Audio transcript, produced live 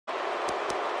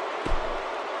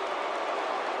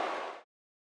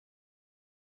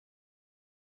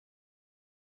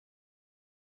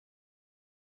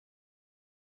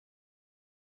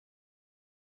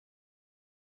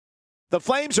The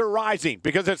flames are rising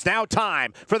because it's now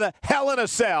time for the Hell in a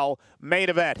Cell main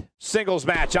event. Singles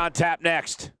match on tap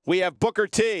next. We have Booker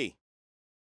T.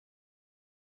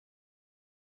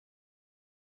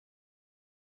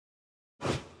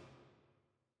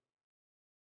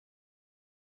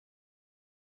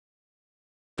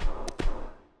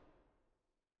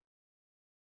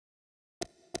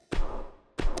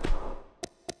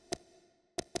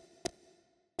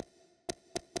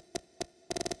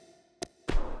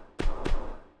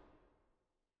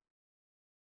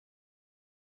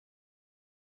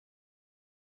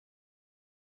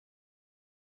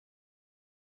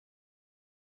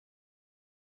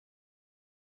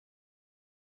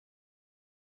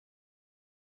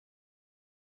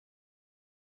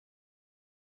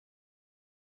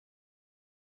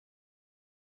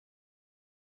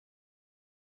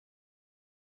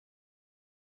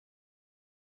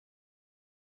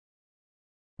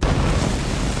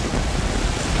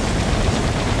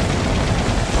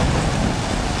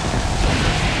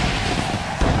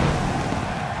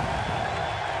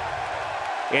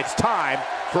 It's time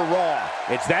for Raw.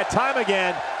 It's that time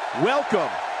again. Welcome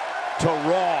to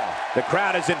Raw. The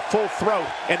crowd is in full throat,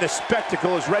 and the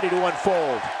spectacle is ready to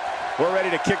unfold. We're ready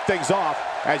to kick things off,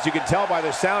 as you can tell by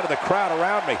the sound of the crowd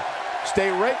around me. Stay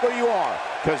right where you are,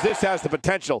 because this has the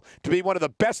potential to be one of the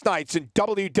best nights in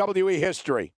WWE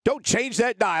history. Don't change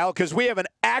that dial, because we have an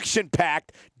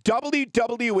action-packed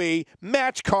WWE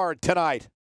match card tonight.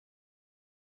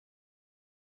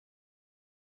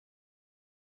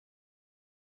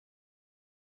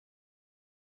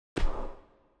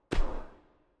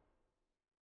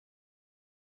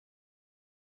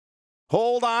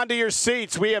 Hold on to your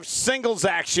seats. We have singles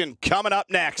action coming up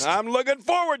next. I'm looking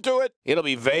forward to it. It'll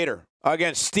be Vader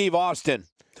against Steve Austin.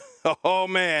 Oh,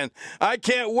 man. I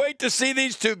can't wait to see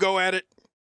these two go at it.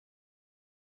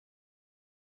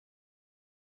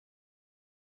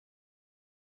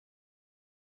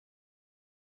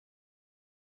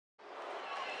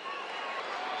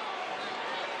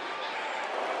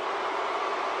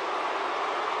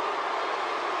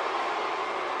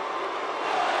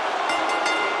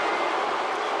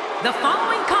 The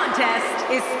following contest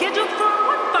is scheduled for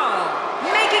one fall,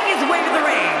 making his way to the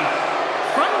ring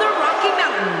from the Rocky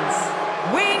Mountains,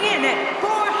 weighing in at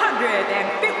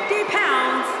 450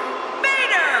 pounds,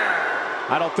 Vader!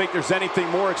 I don't think there's anything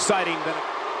more exciting than...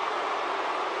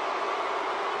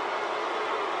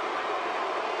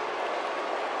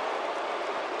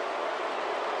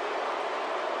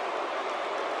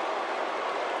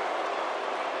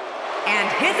 And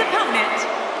his opponent...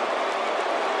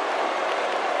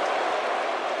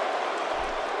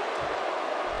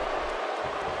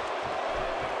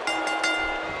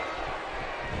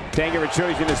 Thank you for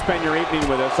choosing to spend your evening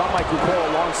with us. I'm Michael Cole,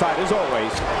 alongside, as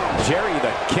always, Jerry the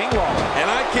King Lawler.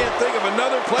 And I can't think of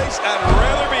another place I'd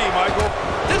rather be, Michael.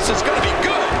 This is going to be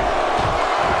good.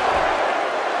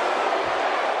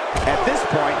 At this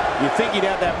point, you think you'd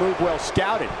have that move well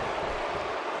scouted.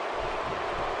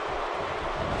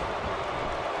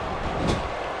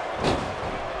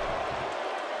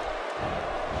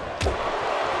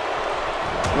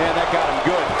 Man, that got him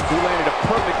good. He landed a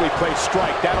perfectly placed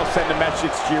strike. That'll send a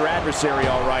message to your adversary,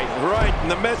 all right. Right, and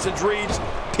the message reads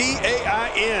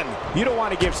P-A-I-N. You don't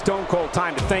want to give Stone Cold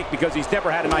time to think because he's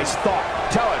never had a nice thought.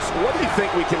 Tell us, what do you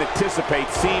think we can anticipate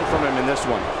seeing from him in this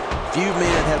one? Few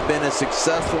men have been as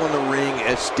successful in the ring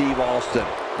as Steve Austin,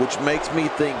 which makes me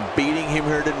think beating him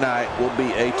here tonight will be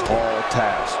a tall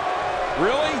task.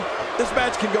 Really? This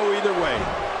match can go either way,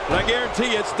 but I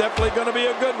guarantee it's definitely going to be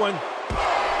a good one.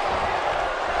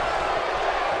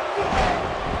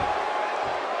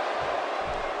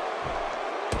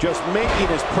 Just making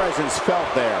his presence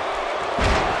felt there.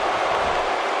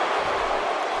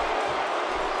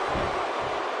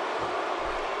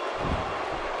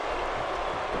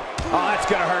 Oh, that's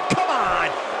gonna hurt. Come on!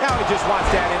 Now he just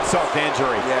wants that insult to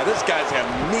injury. Yeah, this guy's got a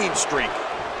mean streak.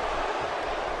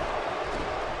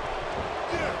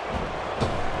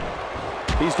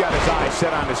 He's got his eyes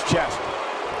set on his chest.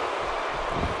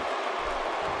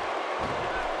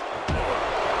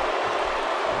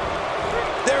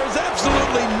 There's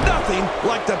absolutely nothing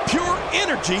like the pure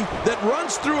energy that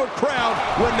runs through a crowd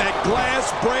when that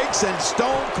glass breaks and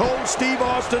Stone Cold Steve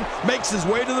Austin makes his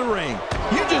way to the ring.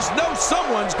 You just know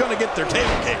someone's going to get their tail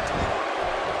kicked.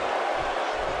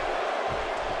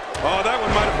 Oh, that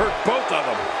one might have hurt both of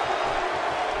them.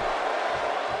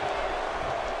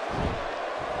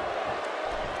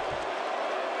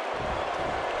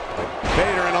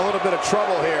 Vader in a little bit of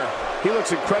trouble here. He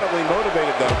looks incredibly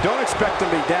motivated, though. Don't expect him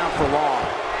to be down for long.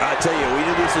 I tell you, we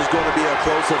knew this was going to be a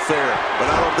close affair, but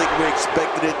I don't think we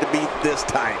expected it to be this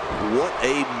tight. What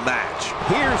a match.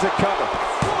 Here's a cover.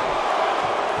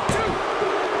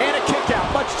 And a kick out,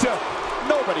 much to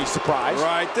nobody's surprise.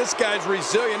 Right, this guy's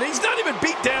resilient. He's not even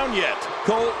beat down yet.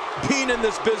 Cole, being in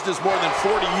this business more than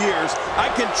 40 years,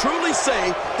 I can truly say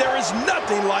there is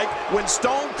nothing like when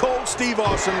Stone Cold Steve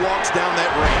Austin walks down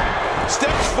that ring,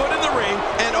 steps foot in the ring,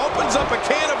 and opens up a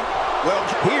can of, well,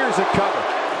 here's a cover.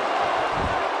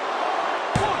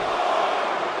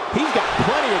 He's got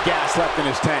plenty of gas left in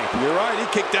his tank. You're right, he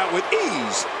kicked out with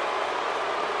ease.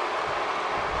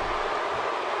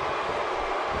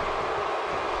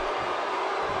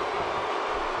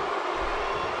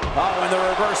 Oh, and the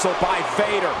reversal by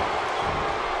Vader.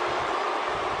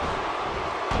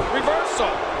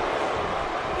 Reversal.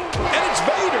 And it's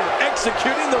Vader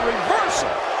executing the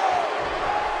reversal.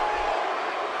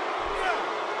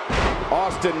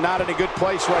 Austin not in a good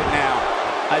place right now.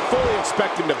 I fully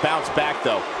expect him to bounce back,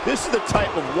 though. This is the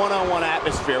type of one-on-one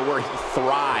atmosphere where he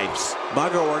thrives.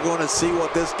 Michael, we're going to see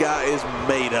what this guy is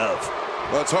made of.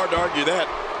 Well, it's hard to argue that,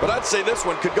 but I'd say this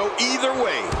one could go either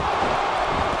way.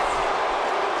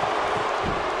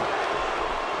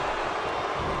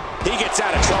 He gets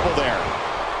out of trouble there.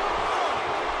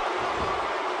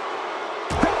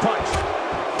 Quick punch.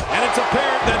 And it's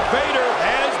apparent that Vader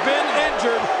has been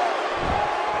injured.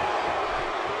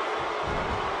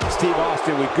 Steve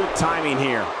Austin with good timing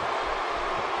here.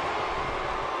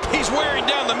 He's wearing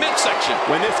down the midsection.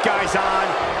 When this guy's on,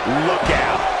 look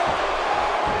out.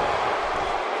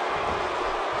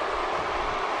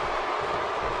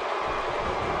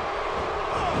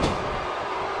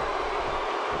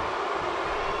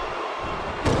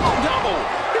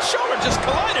 Shoulder just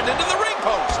collided into the ring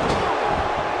post.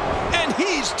 And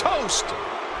he's toast.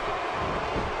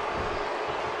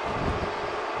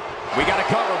 We got a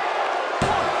cover.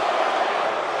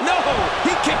 No, he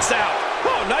kicks out.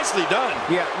 Oh, nicely done.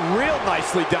 Yeah, real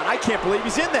nicely done. I can't believe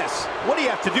he's in this. What do you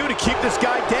have to do to keep this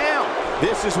guy down?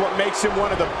 This is what makes him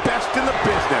one of the best in the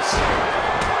business.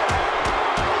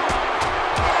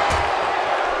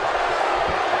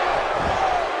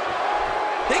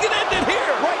 He can end it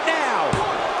here. Right now.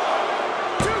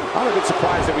 I'm a bit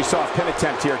surprised that we saw a pin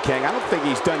attempt here, King. I don't think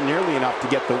he's done nearly enough to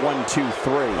get the 1, 2,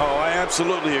 3. Oh, I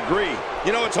absolutely agree.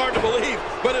 You know, it's hard to believe,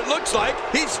 but it looks like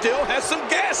he still has some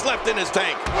gas left in his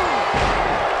tank.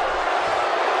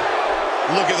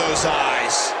 Look at those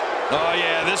eyes. Oh,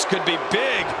 yeah, this could be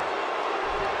big.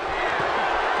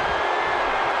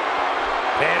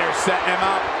 Vader setting him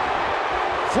up.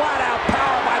 Flat out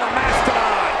power by the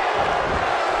Mastodon.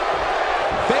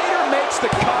 Vader makes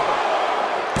the cover.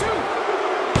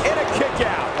 And a kick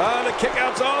out. The kick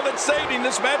out's all that saved him.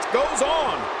 This match goes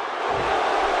on.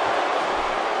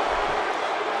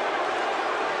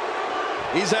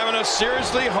 He's having a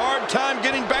seriously hard time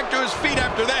getting back to his feet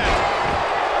after that.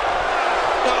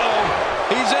 Uh-oh.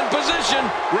 He's in position,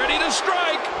 ready to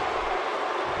strike.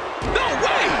 No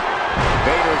way!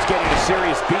 Vader is getting a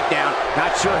serious beatdown.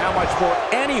 Not sure how much more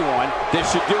anyone. This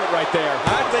should do it right there.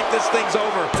 I think this thing's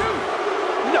over.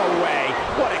 No way.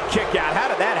 What a kick out. How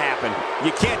did that happen?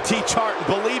 You can't teach art, and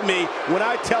believe me when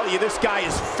I tell you this guy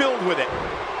is filled with it.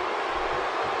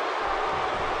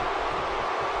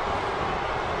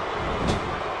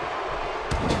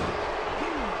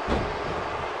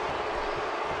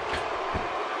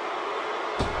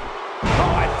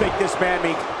 Oh, I think this man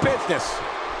means business.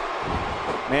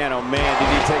 Man, oh man, did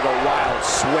he take a wild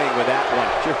swing with that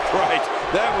one. You're right.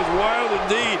 That was wild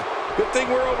indeed. Good thing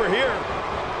we're over here.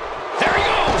 There he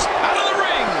goes, out of the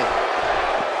ring.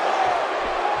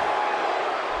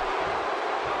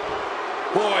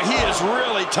 Boy, he is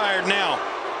really tired now.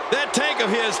 That tank of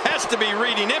his has to be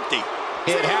reading empty.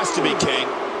 It has to be, King,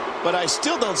 but I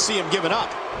still don't see him giving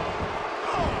up.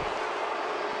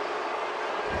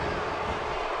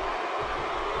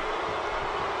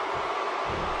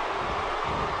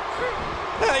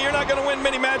 You're not going to win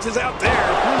many matches out there.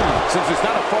 Since it's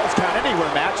not a false count anywhere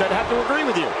match, I'd have to agree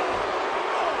with you.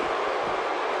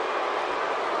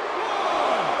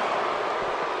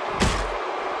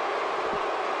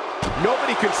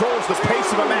 Nobody controls the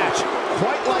pace of a match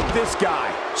quite like this guy.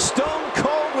 Stone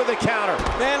Cold with a counter.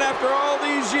 Man, after all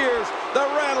these years, the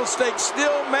Rattlesnake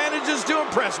still manages to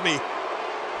impress me.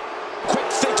 Quick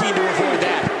thinking to avoid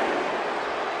that.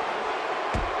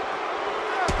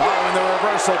 Oh, and the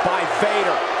reversal by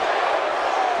Vader.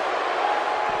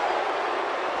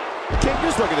 King,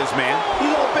 just look at this man.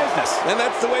 He's all business. And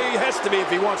that's the way he has to be if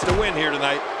he wants to win here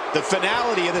tonight. The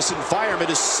finality of this environment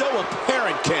is so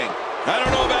apparent, King. I don't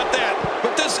know about that,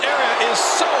 but this area is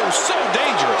so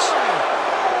dangerous.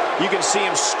 You can see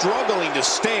him struggling to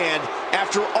stand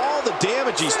after all the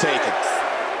damage he's taken.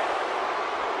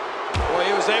 Boy,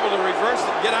 he was able to reverse it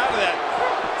and get out of that.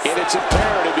 And it's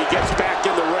imperative he gets back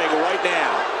in the ring right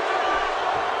now.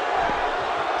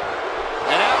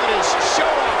 And now it is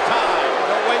show-off time.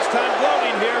 Don't waste time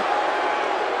gloating here.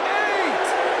 8,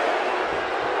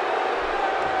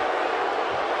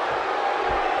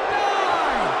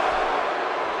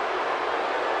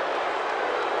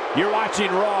 9. You're watching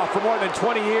Raw for more than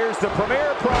 20 years, the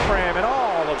premier program in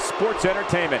all of sports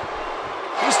entertainment.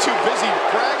 He's too busy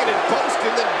bragging and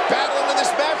boasting than battling in this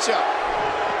matchup.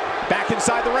 Back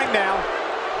inside the ring now.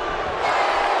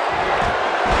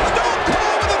 Stone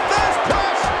Cold with a fast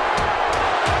push.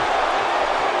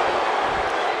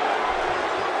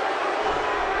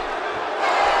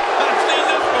 I've seen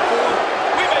this before.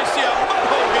 We may see a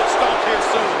mudhole get stomped here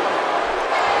soon.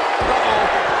 Uh-oh.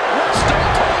 What's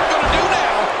Stone Cold going to do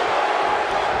now?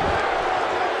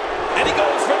 And he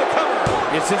goes for the cover.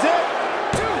 This is it.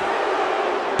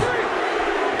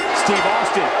 Steve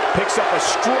Austin picks up a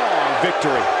strong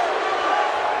victory.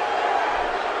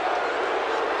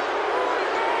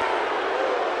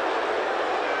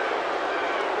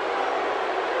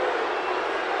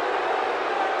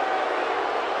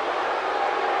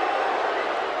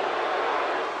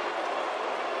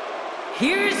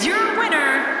 Here's your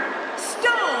winner,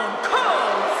 Stone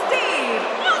Cold Steve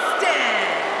Austin.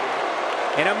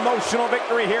 An emotional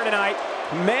victory here tonight.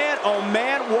 Man, oh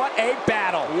man, what a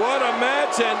battle. What a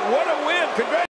match and what a win. Congratulations.